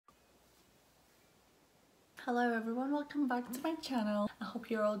Hello everyone, welcome back to my channel. I hope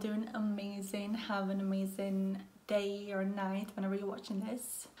you're all doing amazing. Have an amazing day or night whenever you're watching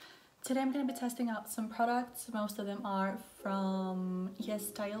this. Today I'm going to be testing out some products. Most of them are from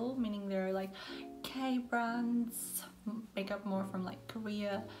YESSTYLE, meaning they're like K brands, makeup more from like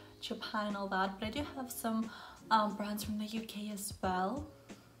Korea, Japan and all that. But I do have some brands from the UK as well.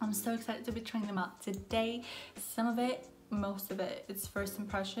 I'm so excited to be trying them out today. Some of it, most of it, it's first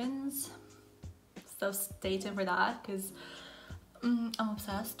impressions. So stay tuned for that because I'm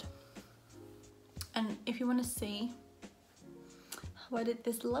obsessed. And if you want to see how did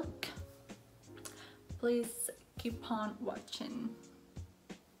this look, please keep on watching.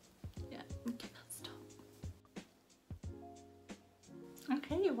 Yeah, okay, stop.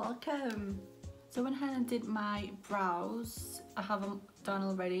 Okay, welcome. So I went ahead and did my brows. I have them done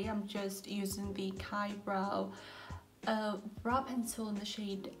already. I'm just using the Kai Brow brow pencil in the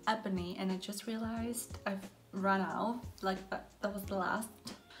shade Ebony, and I just realized I've run out, like that was the last.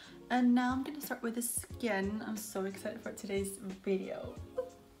 And now I'm gonna start with the skin. I'm so excited for today's video.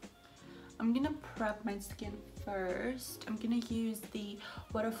 I'm gonna prep my skin first. I'm gonna use the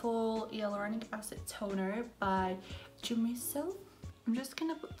Waterfall Hyaluronic Acid Toner by MISSHA. I'm just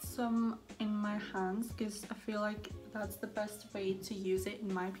gonna put some in my hands because I feel like that's the best way to use it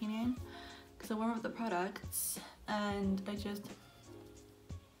in my opinion, because I warm up the products and I just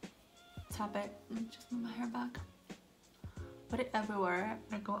tap it and just move my hair back. Put it everywhere.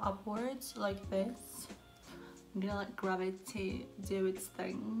 I go upwards like this. I'm gonna like grab it to do its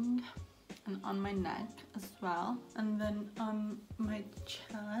thing, and on my neck as well, and then on my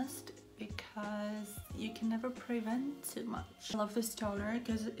chest because you can never prevent too much. I love this toner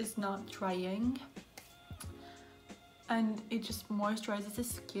because it's not drying. And it just moisturizes the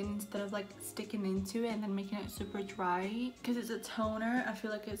skin instead of like sticking into it and then making it super dry. Because it's a toner, I feel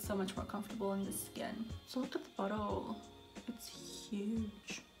like it's so much more comfortable in the skin. So look at the bottle, it's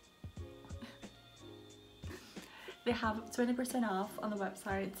huge. They have 20% off on the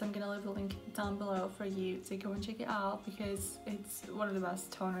website, so I'm gonna leave a link down below for you to go and check it out because it's one of the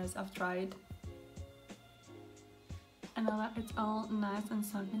best toners I've tried. And now that it's all nice and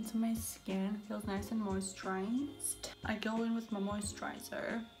sunk into my skin, it feels nice and moisturized. I go in with my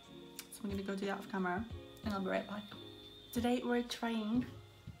moisturizer, so I'm gonna go do that off camera and I'll be right back. Today we're trying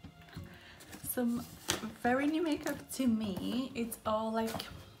some very new makeup to me. It's all like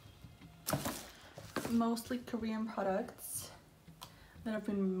mostly Korean products that I've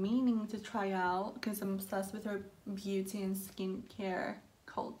been meaning to try out because I'm obsessed with her beauty and skincare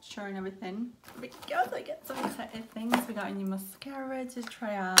culture and everything. Because I get some excited things. We got a new mascara to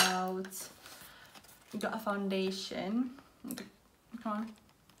try out. We got a foundation. Okay, come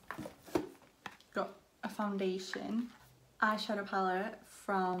on. Got a foundation eyeshadow palette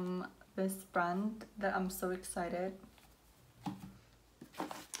from this brand that I'm so excited.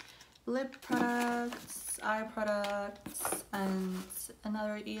 Lip products, eye products, and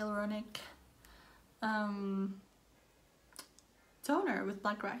another hyaluronic toner with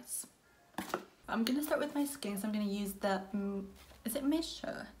black rice. I'm gonna start with my skin, so I'm gonna use the is it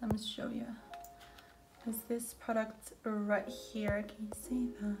MISSHA? Let me show you. There's this product right here, can you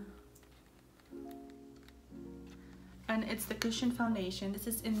see that? And it's the Cushion Foundation. This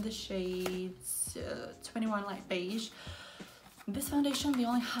is in the shades 21 Light Beige. This foundation they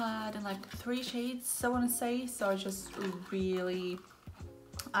only had in like 3 shades I want to say, so I just really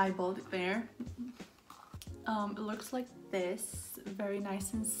eyeballed it there. It looks like this, very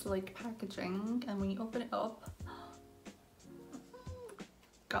nice and sleek packaging, and when you open it up,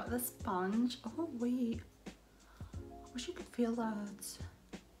 got the sponge. Oh wait, I wish you could feel that.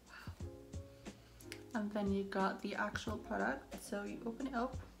 Wow. And then you got the actual product, so you open it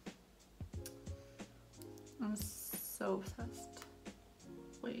up. I'm so obsessed.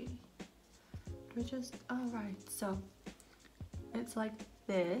 Wait, do I just, oh right, so it's like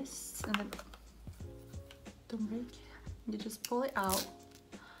this, and then don't break it. You just pull it out.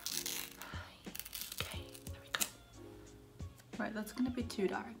 Okay, there we go. Right, that's gonna be too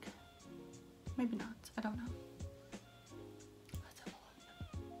dark. Maybe not, I don't know. Let's have a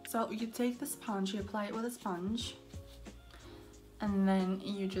look. So you take the sponge, you apply it with a sponge, and then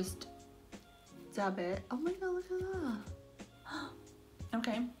you just dab it. Oh my god, look at that.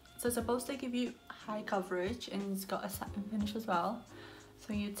 Okay, so it's supposed to give you high coverage, and it's got a satin finish as well.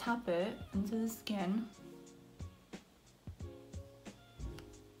 So you tap it into the skin.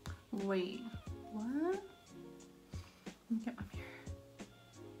 Wait, what? Let me get my mirror.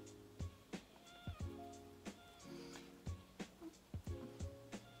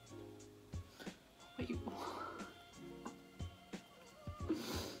 Wait.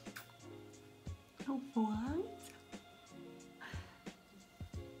 Oh, what?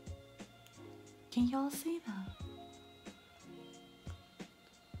 Can y'all see that?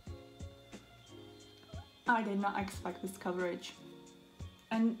 I did not expect this coverage.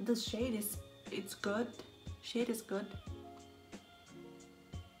 And the shade is, it's good. Shade is good.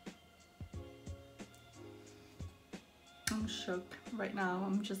 I'm shook right now.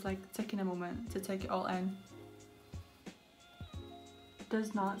 I'm just like taking a moment to take it all in.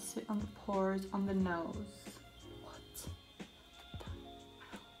 Does not sit on the pores, on the nose. What?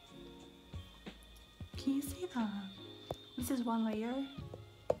 Can you see that? This is one layer.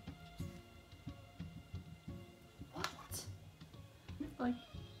 What? Like,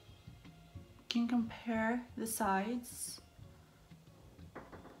 can you compare the sides?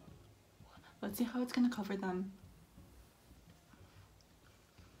 Let's see how it's gonna cover them.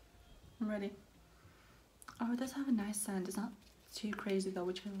 I'm ready. Oh, it does have a nice scent. It's not too crazy though,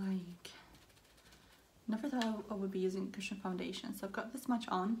 which I like. Never thought I would be using cushion foundation, so I've got this much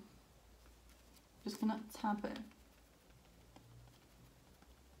on. Just gonna tap it.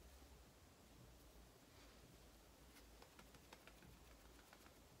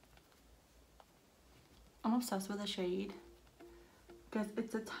 I'm obsessed with the shade because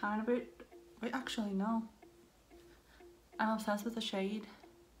it's a tiny bit. Wait, actually no. I'm obsessed with the shade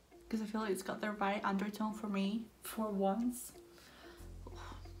because I feel like it's got the right undertone for me for once.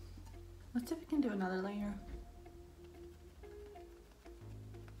 Let's see if we can do another layer.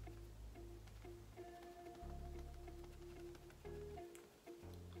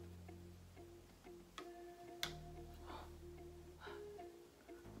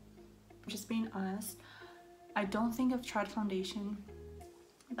 Just being honest, I don't think I've tried foundation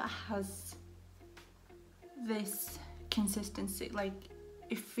that has this consistency. Like,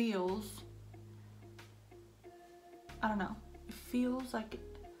 it feels, I don't know, it feels like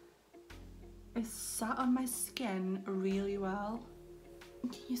it sat on my skin really well.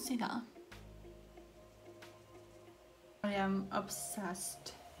 Can you see that? I am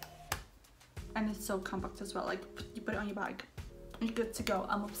obsessed. And it's so compact as well. Like, you put it on your bag, you're good to go.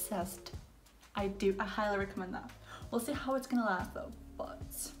 I'm obsessed. I highly recommend that. We'll see how it's gonna last though,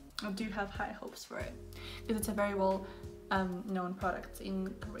 but I do have high hopes for it because it's a very well known product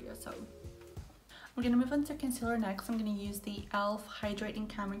in Korea. So we're gonna move on to concealer next. I'm gonna use the e.l.f. Hydrating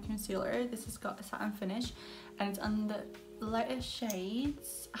Camera Concealer. This has got a satin finish and it's on the lighter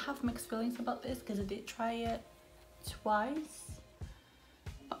shades. I have mixed feelings about this because I did try it twice,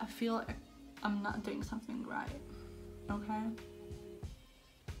 but I feel like I'm not doing something right. Okay.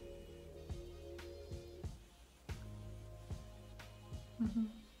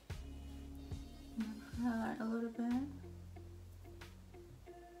 Highlight a little bit.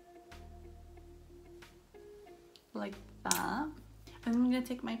 Like that. And I'm gonna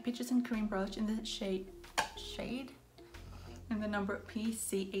take my Peaches and Cream brush in the shade and the number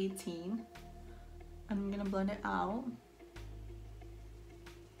PC18, and I'm gonna blend it out.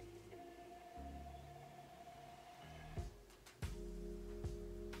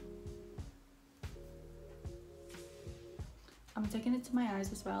 I'm taking it to my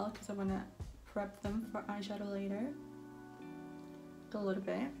eyes as well because I want to prep them for eyeshadow later. A little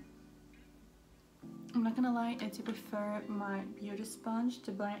bit. I'm not gonna lie, I do prefer my beauty sponge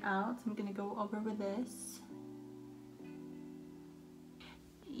to blend it out. So I'm gonna go over with this.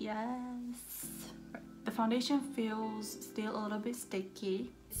 Yes. The foundation feels still a little bit sticky.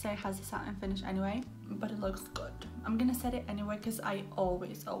 So it has a satin finish anyway, but it looks good. I'm gonna set it anyway because I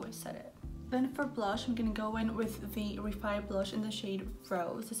always set it. Then for blush, I'm gonna go in with the REFY blush in the shade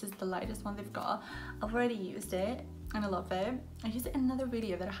Rose. This is the lightest one they've got. I've already used it and I love it. I used it in another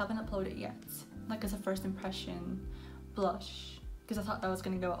video that I haven't uploaded yet, like as a first impression blush, because I thought that was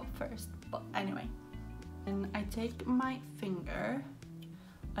gonna go up first. But anyway, and I take my finger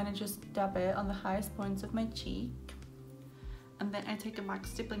and I just dab it on the highest points of my cheek, and then I take a MAC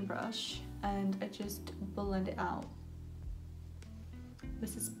stippling brush and I just blend it out.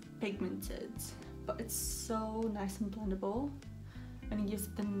 This is pigmented, but it's so nice and blendable, and it gives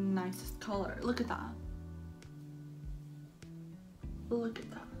it the nicest color. Look at that. Look at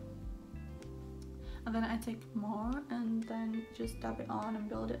that. And then I take more and then just dab it on and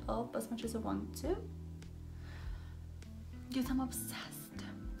build it up as much as I want to. Because I'm obsessed.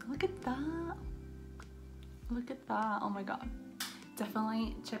 Look at that. Look at that. Oh my god.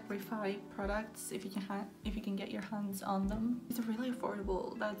 Definitely check REFY products if you can get your hands on them. It's really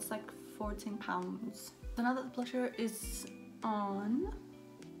affordable. That's like £14. So now that the blusher is on,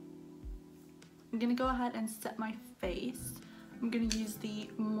 I'm gonna go ahead and set my face. I'm gonna use the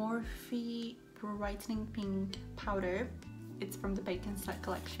Morphe Brightening Pink powder. It's from the Bake and Set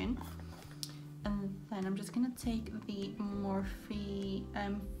collection. And then I'm just gonna take the Morphe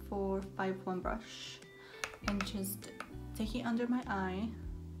 51 brush and just take it under my eye,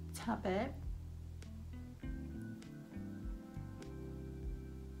 tap it,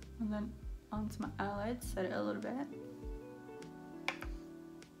 and then onto my eyelid, set it a little bit.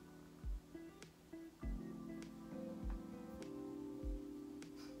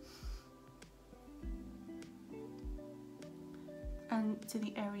 And to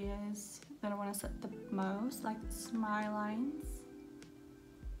the areas that I want to set the most, like the smile lines,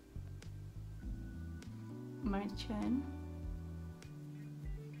 my chin,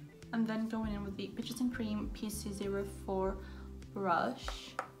 and then going in with the Peaches and Cream PC04 brush.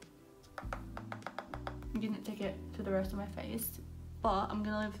 I'm gonna take it to the rest of my face, but I'm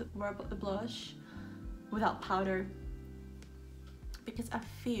gonna worry about the blush without powder because I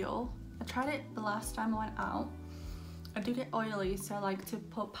tried it the last time I went out. I do get oily, so I like to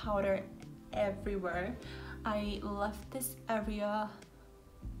put powder everywhere. I left this area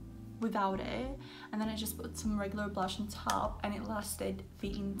without it, and then I just put some regular blush on top, and it lasted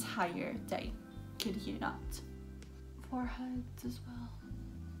the entire day. Kid you not. Foreheads as well.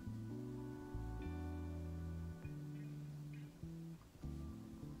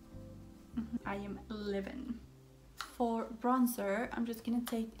 I am living. For bronzer, I'm just gonna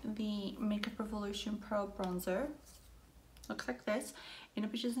take the Makeup Revolution Pro bronzer. Looks like this, in a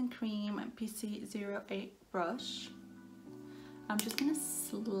Peaches and Cream PC08 brush. I'm just gonna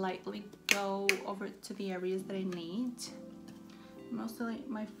slightly go over to the areas that I need, mostly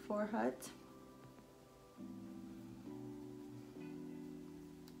my forehead.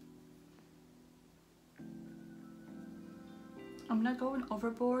 I'm not going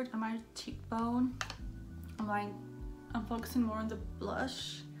overboard on my cheekbone. I'm focusing more on the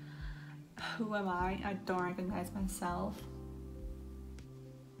blush. Who am I? I don't recognize myself.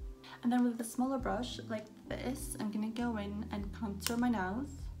 And then with the smaller brush like this, I'm gonna go in and contour my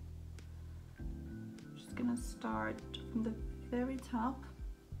nose. I'm just gonna start from the very top.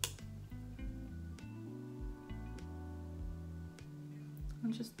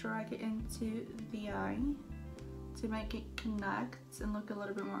 And just drag it into the eye to make it connect and look a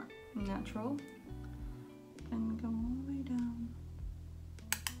little bit more natural. And go all the way down.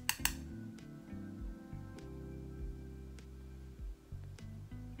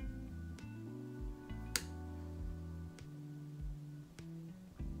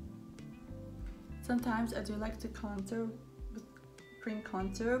 Sometimes I do like to contour with cream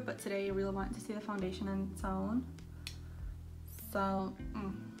contour, but today I really want to see the foundation on its own. So,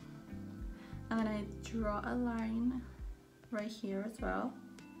 and then I draw a line right here as well,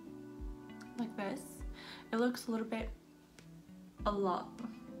 like this. It looks a little bit a lot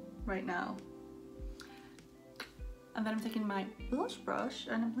right now. And then I'm taking my blush brush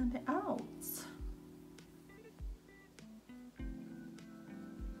and I blend it out.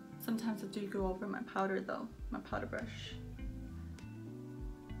 Sometimes I do go over my powder though, my powder brush.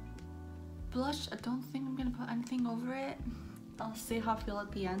 Blush, I don't think I'm gonna put anything over it. I'll see how I feel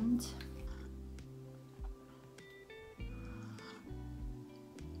at the end.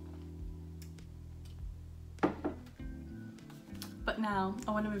 But now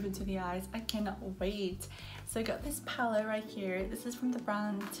I want to move into the eyes. I cannot wait. So I got this palette right here. This is from the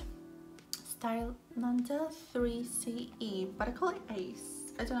brand Styleanda 3CE, but I call it Ace.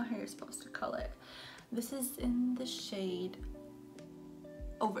 I don't know how you're supposed to call it. This is in the shade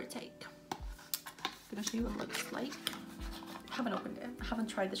Overtake. I'm gonna show you what it looks like. I haven't opened it. I haven't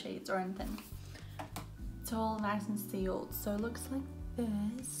tried the shades or anything. It's all nice and sealed. So it looks like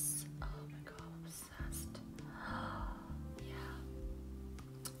this. Oh my god, I'm obsessed. Yeah.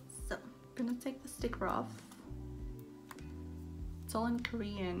 So I'm gonna take the sticker off. It's all in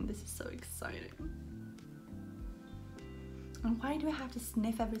Korean. This is so exciting. And why do I have to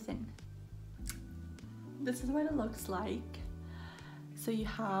sniff everything? This is what it looks like. So you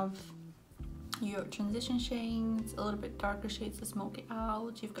have your transition shades, a little bit darker shades to smoke it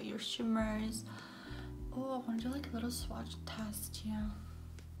out. You've got your shimmers. Oh, I want to do like a little swatch test, yeah.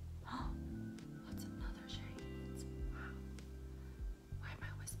 That's another shade. Wow. Why am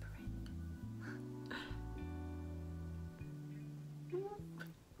I whispering?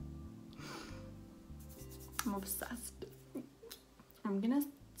 I'm obsessed. I'm gonna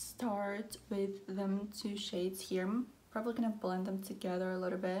start with them two shades here. I'm probably gonna blend them together a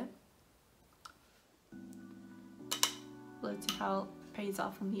little bit. Let's see how it pays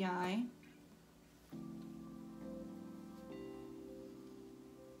off on the eye.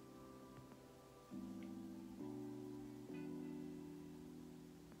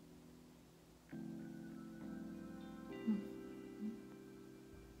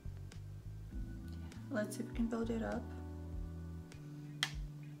 Let's see if we can build it up.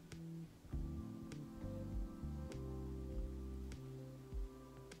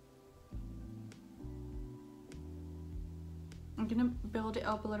 build it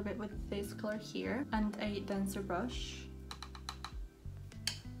up a little bit with this color here and a denser brush.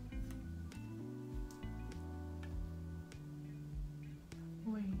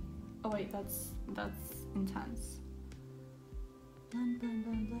 Wait, oh wait, that's intense. Blend, blend,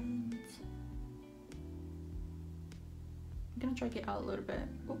 blend, blend. I'm gonna drag it out a little bit.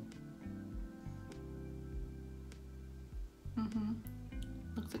 Oh.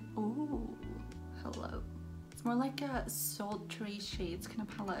 Looks like, ooh, hello. It's more like a sultry shades kind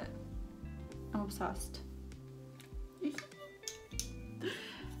of palette. I'm obsessed.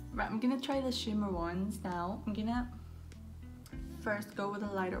 Right, I'm gonna try the shimmer ones now. I'm gonna first go with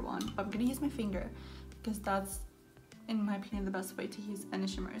a lighter one, but I'm gonna use my finger because that's, in my opinion, the best way to use any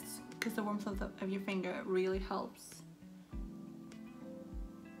shimmers, because the warmth of your finger really helps.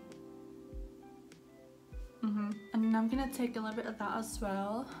 And I'm gonna take a little bit of that as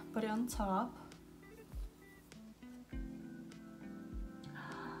well, put it on top.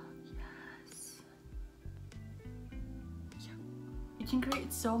 Yes. Yeah. You can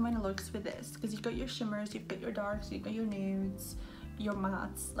create so many looks with this because you've got your shimmers, you've got your darks, you've got your nudes, your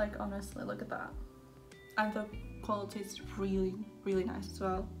mattes. Like, honestly, look at that. And the quality is really, really nice as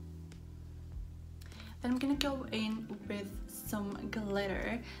well. Then I'm gonna go in with some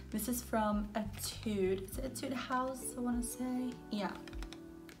glitter. This is from Etude. Is it Etude House, I wanna say? Yeah.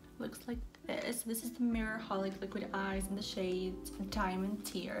 Looks like this. This is the Mirrorholic Liquid Eyes in the shade Diamond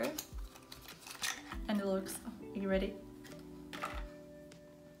Tear. And it looks, are you ready?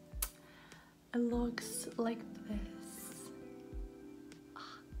 It looks like this.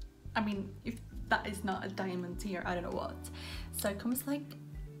 I mean, if that is not a diamond tear, I don't know what. So it comes like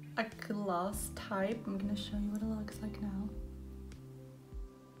a gloss type. I'm gonna show you what it looks like now.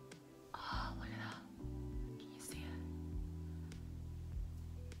 Oh, look at that. Can you see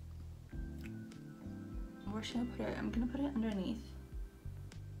it? Where should I put it? I'm gonna put it underneath.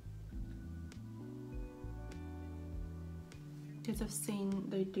 Because I've seen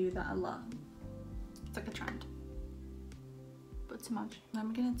they do that a lot. It's like a trend. But too much. Now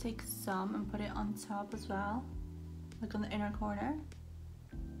I'm gonna take some and put it on top as well. Like on the inner corner.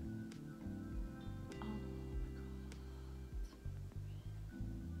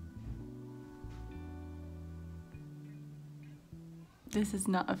 This is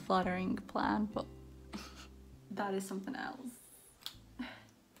not a flattering plan, but that is something else.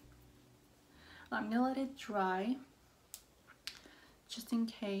 I'm gonna let it dry, just in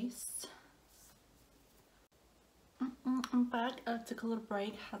case. I'm back. I took a little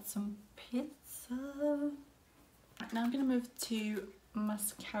break, had some pizza. Now I'm gonna move to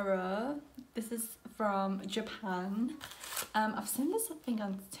mascara. This is from Japan. I've seen this, I think,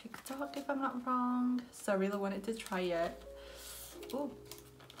 on TikTok, if I'm not wrong, so I really wanted to try it. Oh,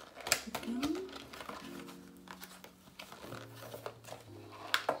 okay.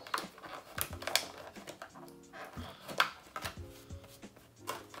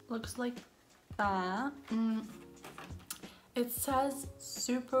 Looks like that. It says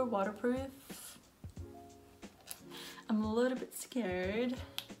super waterproof. I'm a little bit scared.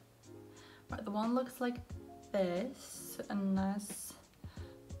 Right, the one looks like this, a nice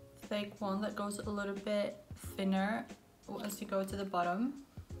thick one that goes a little bit thinner as you go to the bottom.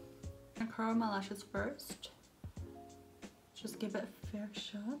 I curl my lashes first. Just give it a fair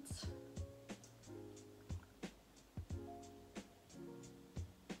shot.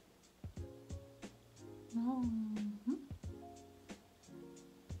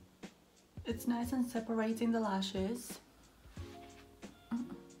 It's nice and separating the lashes.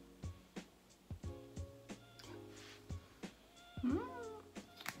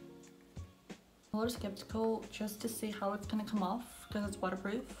 A little skeptical just to see how it's gonna come off because it's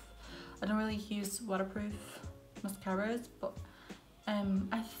waterproof. I don't really use waterproof mascaras, but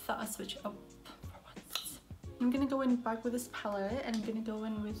I thought I'd switch it up for once. I'm gonna go in back with this palette and I'm gonna go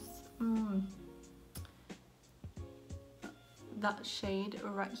in with that shade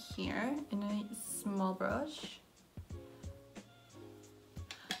right here in a small brush.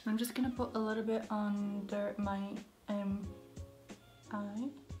 I'm just gonna put a little bit under my eye.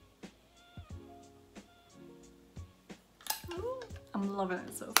 I'm loving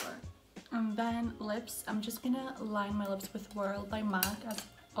it so far. And then lips, I'm just gonna line my lips with Whirl by MAC as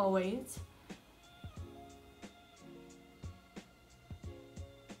always.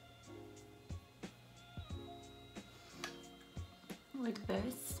 Like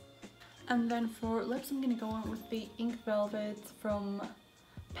this. And then for lips, I'm gonna go on with the Ink Velvet from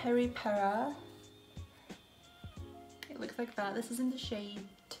Peri Pera. It looks like that. This is in the shade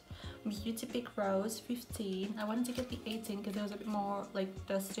Beauty Big Rose 15. I wanted to get the 18 because it was a bit more like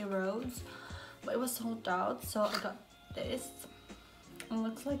dusty rose, but it was sold out, so I got this.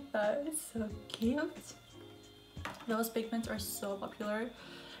 looks like that. It's so cute. Those pigments are so popular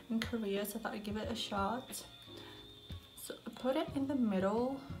in Korea, so I thought I'd give it a shot. So I put it in the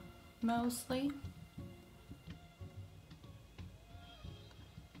middle mostly.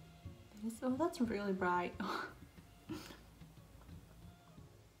 Oh, that's really bright. I'm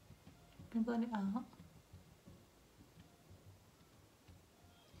gonna blend it out.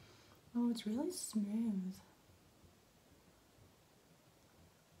 Oh, it's really smooth.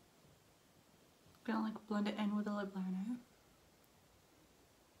 I'm gonna like blend it in with a lip liner.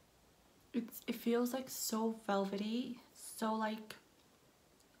 It feels like so velvety, so like,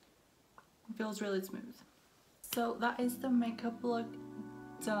 it feels really smooth. So that is the makeup look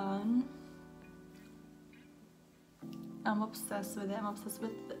done. I'm obsessed with it. I'm obsessed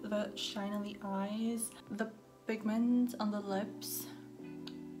with the shine on the eyes, the pigment on the lips,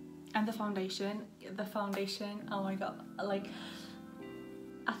 and the foundation. The foundation, oh my god, like,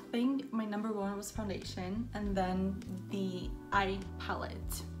 I think my number one was foundation, and then the eye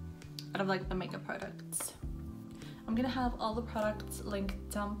palette out of like the makeup products. I'm gonna have all the products linked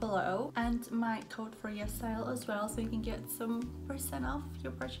down below, and my code for YESSTYLE as well, so you can get some % off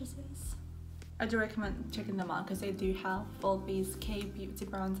your purchases. I do recommend checking them out because they do have all these K-beauty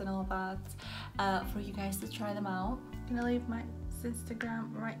brands and all that for you guys to try them out. I'm gonna leave my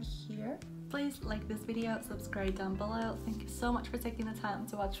Instagram right here. Please like this video, subscribe down below. Thank you so much for taking the time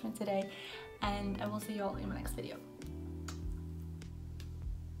to watch me today, and I will see you all in my next video.